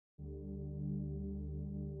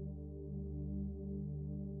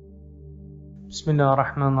بسم الله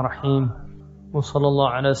الرحمن الرحيم وصلى الله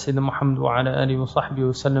على سيدنا محمد وعلى آله وصحبه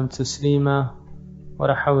وسلم تسليما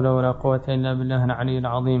ولا حول ولا قوة إلا بالله العلي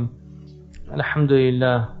العظيم.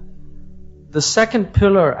 Alhamdulillah. The second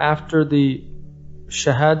pillar after the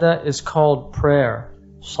shahada is called prayer,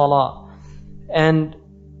 salah. And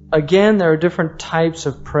again, there are different types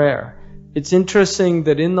of prayer. It's interesting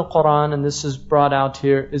that in the Quran, and this is brought out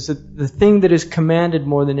here, is that the thing that is commanded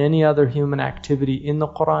more than any other human activity in the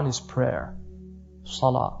Quran is prayer.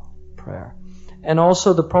 Salah, prayer. And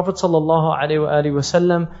also the Prophet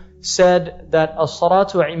ﷺ said that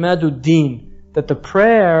as-salatu imadu din, that the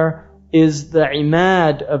prayer is the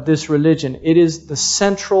imad of this religion. It is the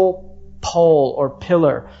central pole or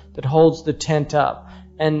pillar that holds the tent up.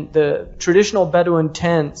 And the traditional Bedouin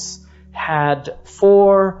tents had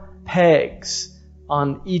 4 pegs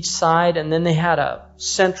on each side, and then they had a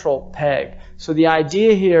central peg. So the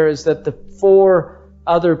idea here is that the 4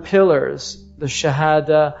 other pillars, the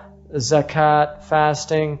shahada, zakat,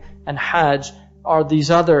 fasting, and hajj, are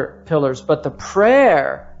these other pillars. But the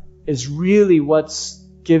prayer is really what's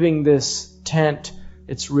giving this tent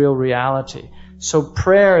its real reality. So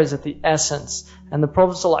prayer is at the essence. And the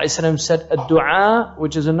Prophet ﷺ said, a-du'a,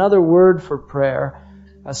 which is another word for prayer,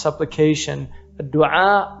 a supplication,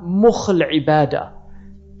 a-du'a mukhl ibadah.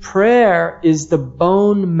 Prayer is the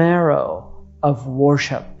bone marrow of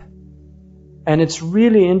worship. And it's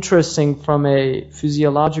really interesting from a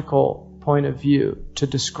physiological point of view to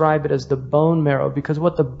describe it as the bone marrow, because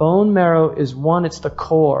what the bone marrow is, one, it's the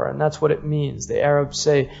core, and that's what it means. The Arabs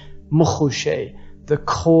say mukhu shay, the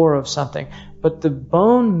core of something. But the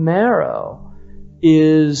bone marrow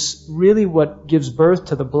is really what gives birth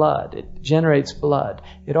to the blood. It generates blood.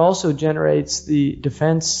 It also generates the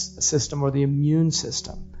defense system or the immune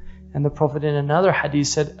system. And the Prophet in another hadith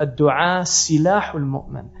said, ad-du'a silahul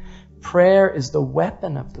mu'min. Prayer is the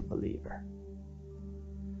weapon of the believer.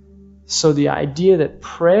 So the idea that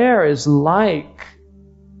prayer is like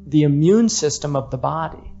the immune system of the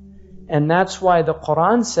body. And that's why the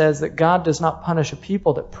Quran says that God does not punish a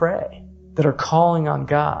people that pray, that are calling on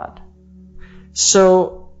God.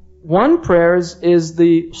 So one prayer is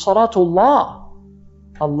the salatullah.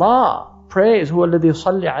 Allah prays, huwa alladhi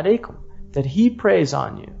yusalli alaykum, that He prays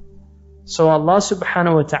on you. So Allah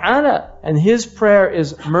subhanahu wa ta'ala, and His prayer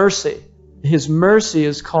is mercy. His mercy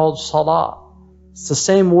is called salah. It's the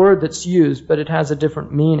same word that's used, but it has a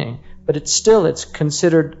different meaning. But it's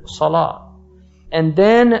considered salah. And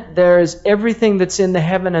then there's everything that's in the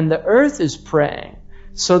heaven and the earth is praying.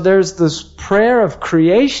 So there's this prayer of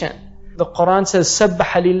creation. The Quran says, سَبَّحَ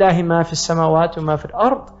لِلَّهِ مَا فِي السَّمَاوَاتِ وَمَا فِي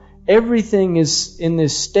الْأَرْضِ. Everything is in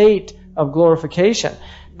this state of glorification.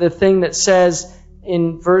 The thing that says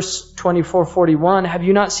in verse 24-41, have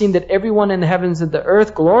you not seen that everyone in the heavens and the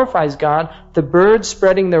earth glorifies God, the birds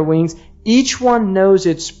spreading their wings, each one knows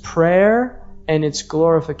its prayer and its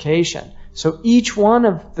glorification. So each one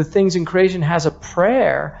of the things in creation has a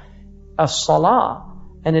prayer, a salah,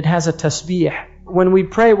 and it has a tasbih. When we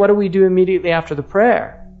pray, what do we do immediately after the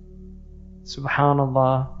prayer?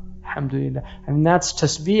 Subhanallah, alhamdulillah. And that's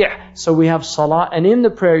tasbih. So we have salah, and in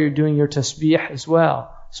the prayer you're doing your tasbih as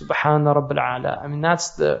well. Subhana Rabbil A'la. I mean,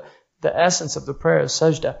 that's the essence of the prayer, is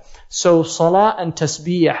sajda. So salah and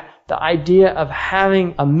tasbih, the idea of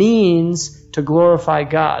having a means to glorify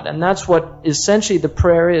God. And that's what essentially the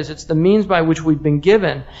prayer is. It's the means by which we've been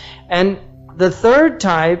given. And the third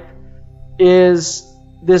type is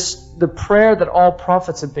the prayer that all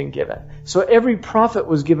prophets have been given. So every prophet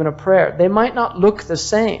was given a prayer. They might not look the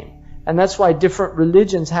same. And that's why different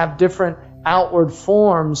religions have different outward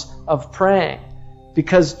forms of praying.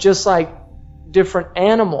 Because just like different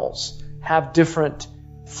animals have different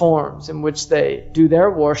forms in which they do their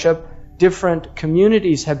worship, different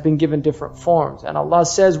communities have been given different forms. And Allah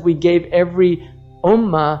says we gave every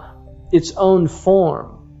ummah its own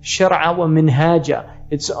form. Shar'a wa minhaja.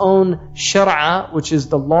 Its own shar'a, which is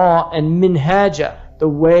the law, and minhaja, the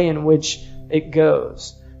way in which it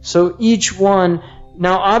goes. So each one,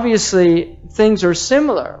 now obviously things are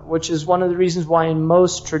similar, which is one of the reasons why in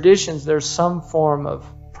most traditions there's some form of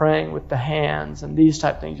praying with the hands and these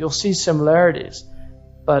type of things. You'll see similarities,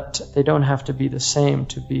 but they don't have to be the same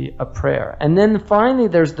to be a prayer. And then finally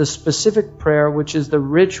there's the specific prayer, which is the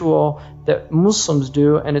ritual that Muslims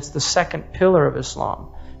do, and it's the second pillar of Islam.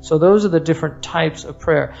 So those are the different types of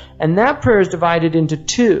prayer. And that prayer is divided into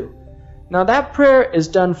 2. Now that prayer is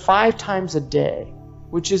done 5 times a day,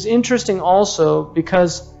 which is interesting also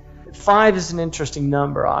because 5 is an interesting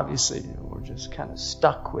number, obviously. We're just kind of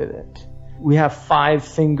stuck with it. We have 5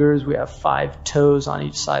 fingers, we have 5 toes on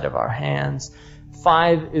each side of our hands.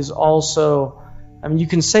 5 is also I mean, you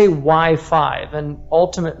can say why 5, and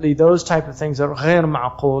ultimately those type of things are غير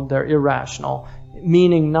معقول, they're irrational,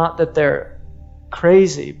 meaning not that they're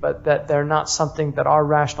crazy, but that they're not something that our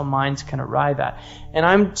rational minds can arrive at. And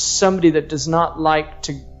I'm somebody that does not like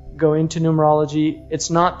to go into numerology. It's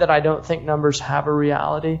not that I don't think numbers have a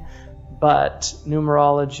reality, but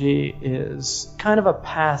numerology is kind of a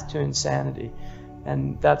path to insanity.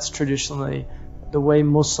 And that's traditionally the way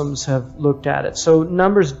Muslims have looked at it. So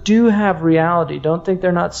numbers do have reality. Don't think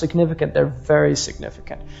they're not significant. They're very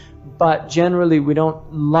significant. But generally we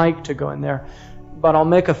don't like to go in there. But I'll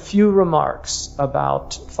make a few remarks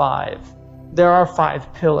about 5. There are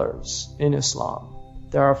 5 pillars in Islam.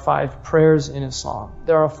 There are 5 prayers in Islam.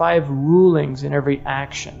 There are 5 rulings in every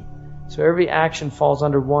action. So every action falls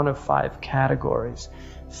under one of 5 categories.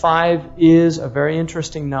 5 is a very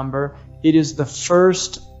interesting number. It is the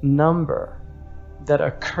first number that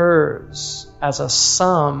occurs as a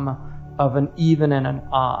sum of an even and an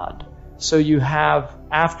odd. So you have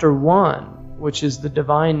after 1, which is the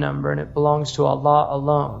divine number, and it belongs to Allah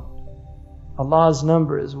alone. Allah's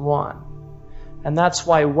number is 1. And that's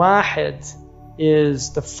why Wahid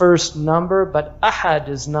is the first number, but Ahad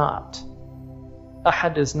is not.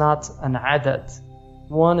 Ahad is not an adad.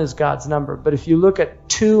 1 is God's number. But if you look at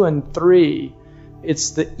 2 and 3,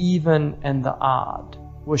 it's the even and the odd.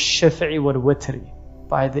 وَالشَّفْعِ وَالْوِتْرِ,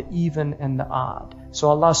 by the even and the odd. So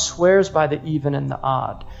Allah swears by the even and the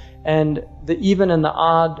odd. And the even and the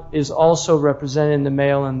odd is also represented in the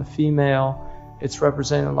male and the female. It's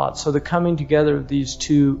represented a lot. So the coming together of these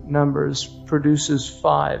 2 numbers produces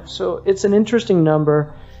 5. So it's an interesting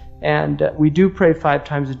number, and we do pray 5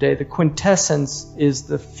 times a day. The quintessence is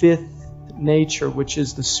the 5th nature, which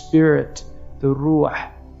is the spirit, the ruh.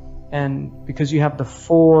 And because you have the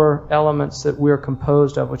 4 elements that we're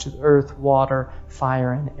composed of, which is earth, water,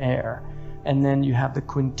 fire, and air. And then you have the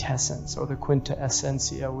quintessence, or the quinta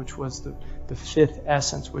essentia, which was the 5th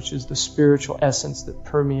essence, which is the spiritual essence that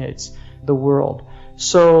permeates the world.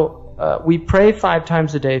 So we pray 5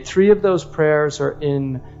 times a day. 3 of those prayers are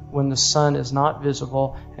in when the sun is not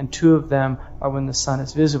visible, and 2 of them are when the sun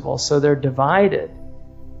is visible. So they're divided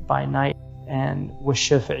by night and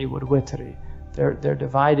وَالشَّفْعِ وَالْوِتْرِ. They're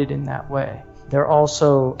divided in that way. They're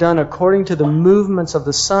also done according to the movements of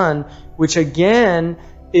the sun, which again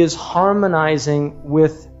is harmonizing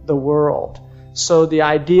with the world. So the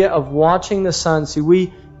idea of watching the sun,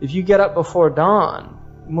 if you get up before dawn,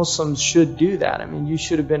 Muslims should do that. I mean, you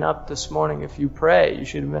should have been up this morning. If you pray, you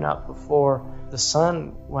should have been up before the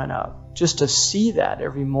sun went up. Just to see that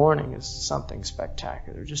every morning is something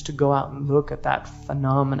spectacular. Just to go out and look at that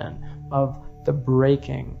phenomenon of the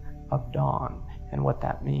breaking of dawn and what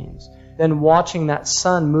that means. Then watching that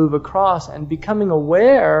sun move across and becoming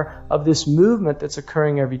aware of this movement that's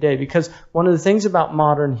occurring every day. Because one of the things about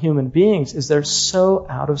modern human beings is they're so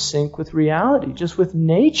out of sync with reality, just with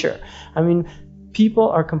nature. I mean, people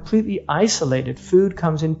are completely isolated. Food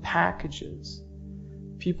comes in packages.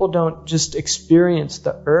 People don't just experience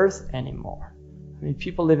the earth anymore. I mean,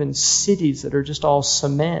 people live in cities that are just all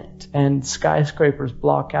cement, and skyscrapers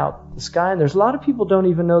block out the sky. And there's a lot of people don't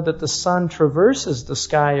even know that the sun traverses the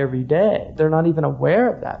sky every day. They're not even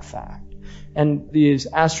aware of that fact. And these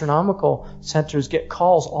astronomical centers get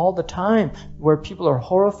calls all the time where people are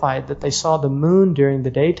horrified that they saw the moon during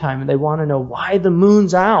the daytime, and they want to know why the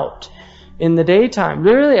moon's out in the daytime.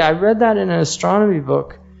 Literally, I read that in an astronomy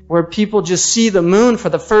book where people just see the moon for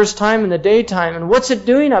the first time in the daytime, and what's it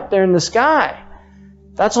doing up there in the sky?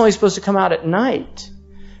 That's only supposed to come out at night.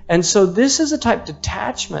 And so this is a type of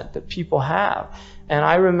detachment that people have. And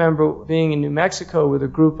I remember being in New Mexico with a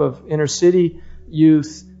group of inner city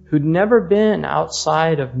youth who'd never been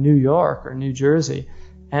outside of New York or New Jersey.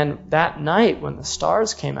 And that night when the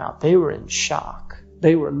stars came out, they were in shock.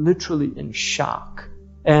 They were literally in shock.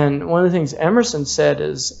 And one of the things Emerson said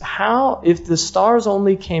is, if the stars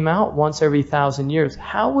only came out once every 1,000 years,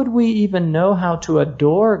 how would we even know how to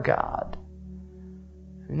adore God?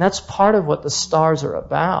 And that's part of what the stars are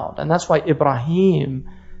about. And that's why Ibrahim,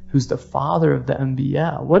 who's the father of the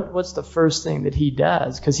Anbiya, what's the first thing that he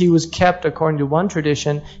does? Because he was kept, according to one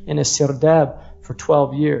tradition, in a sirdab for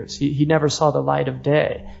 12 years. He never saw the light of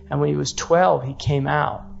day. And when he was 12, he came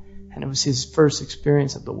out. And it was his first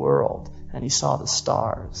experience of the world. And he saw the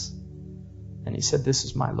stars. And he said, "This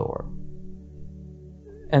is my Lord."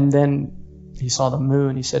 And then he saw the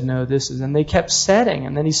moon. He said, "No, this is." And they kept setting.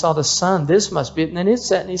 And then he saw the sun. "This must be it." And then it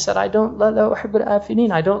set. And he said, "I don't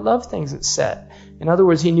love things that set." In other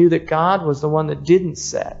words, he knew that God was the one that didn't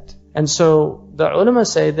set. And so the ulama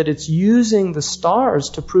say that it's using the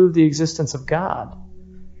stars to prove the existence of God.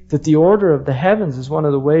 That the order of the heavens is one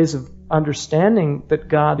of the ways of understanding that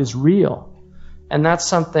God is real. And that's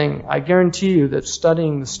something, I guarantee you that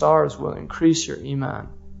studying the stars will increase your iman.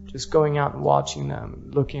 Just going out and watching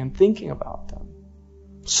them, looking and thinking about them.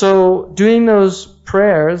 So doing those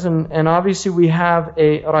prayers, and obviously we have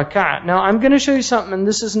a rak'ah. Now I'm going to show you something, and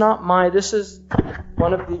this is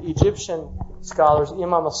one of the Egyptian scholars,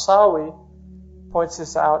 Imam al-Sawi, points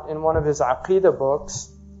this out in one of his Aqidah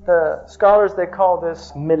books. The scholars, they call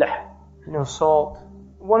this milh, salt.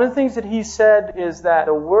 One of the things that he said is that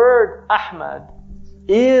the word Ahmad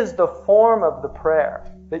is the form of the prayer.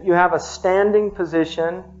 That you have a standing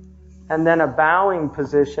position, and then a bowing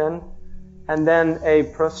position, and then a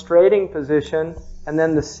prostrating position, and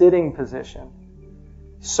then the sitting position.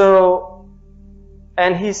 So,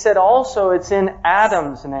 and he said also it's in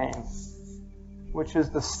Adam's name, which is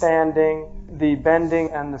the standing, the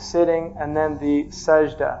bending, and the sitting, and then the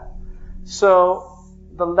sajda. So,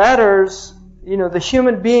 the letters, the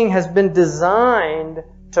human being has been designed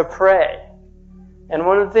to pray. And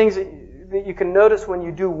one of the things that you can notice when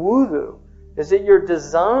you do wudu is that you're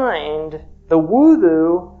designed, the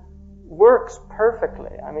wudu works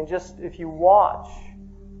perfectly. I mean, just if you watch,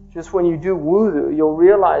 just when you do wudu, you'll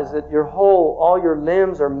realize that all your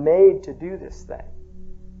limbs are made to do this thing.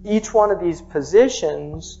 Each one of these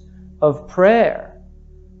positions of prayer.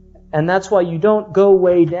 And that's why you don't go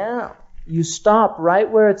way down. You stop right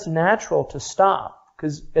where it's natural to stop.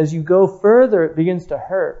 Because as you go further, it begins to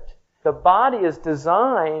hurt. The body is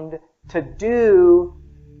designed to do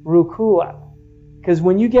ruku'ah. Because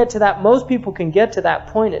when you get to that, most people can get to that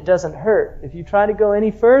point, it doesn't hurt. If you try to go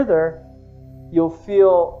any further, you'll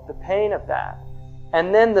feel the pain of that.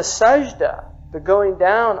 And then the sajda, the going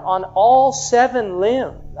down on all 7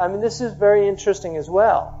 limbs. I mean, this is very interesting as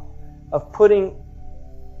well, of putting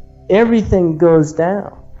everything goes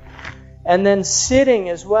down. And then sitting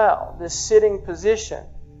as well, this sitting position.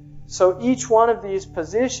 So each one of these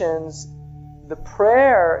positions, the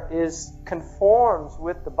prayer conforms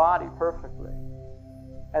with the body perfectly.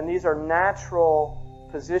 And these are natural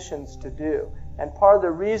positions to do. And part of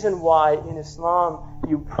the reason why in Islam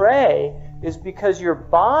you pray is because your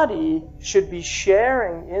body should be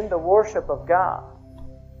sharing in the worship of God.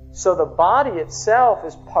 So the body itself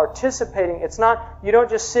is participating. You don't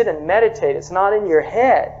just sit and meditate. It's not in your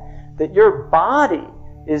head. That your body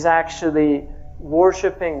is actually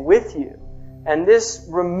worshiping with you. And this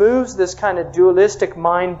removes this kind of dualistic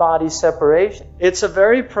mind-body separation. It's a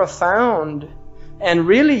very profound, and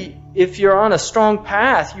really, if you're on a strong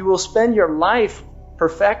path, you will spend your life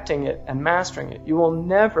perfecting it and mastering it. You will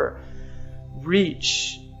never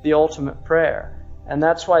reach the ultimate prayer. And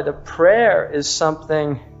that's why the prayer is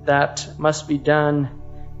something that must be done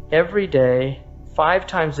every day, 5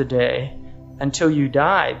 times a day, until you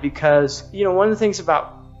die. Because, one of the things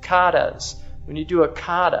about kadas, when you do a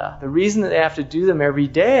kata, the reason that they have to do them every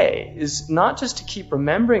day is not just to keep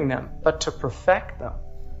remembering them, but to perfect them.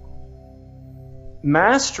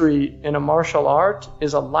 Mastery in a martial art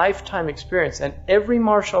is a lifetime experience. And every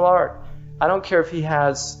martial art, I don't care if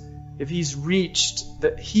he's reached,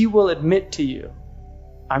 that he will admit to you,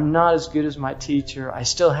 I'm not as good as my teacher. I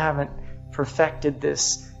still haven't perfected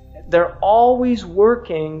this. They're always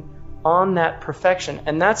working on that perfection.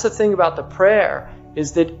 And that's the thing about the prayer,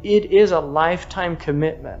 is that it is a lifetime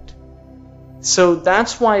commitment. So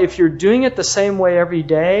that's why if you're doing it the same way every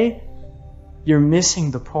day, you're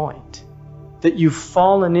missing the point. That you've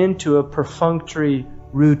fallen into a perfunctory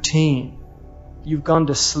routine. You've gone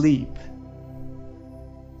to sleep.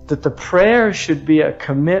 That the prayer should be a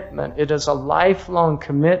commitment. It is a lifelong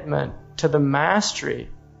commitment to the mastery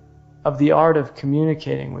of the art of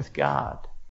communicating with God.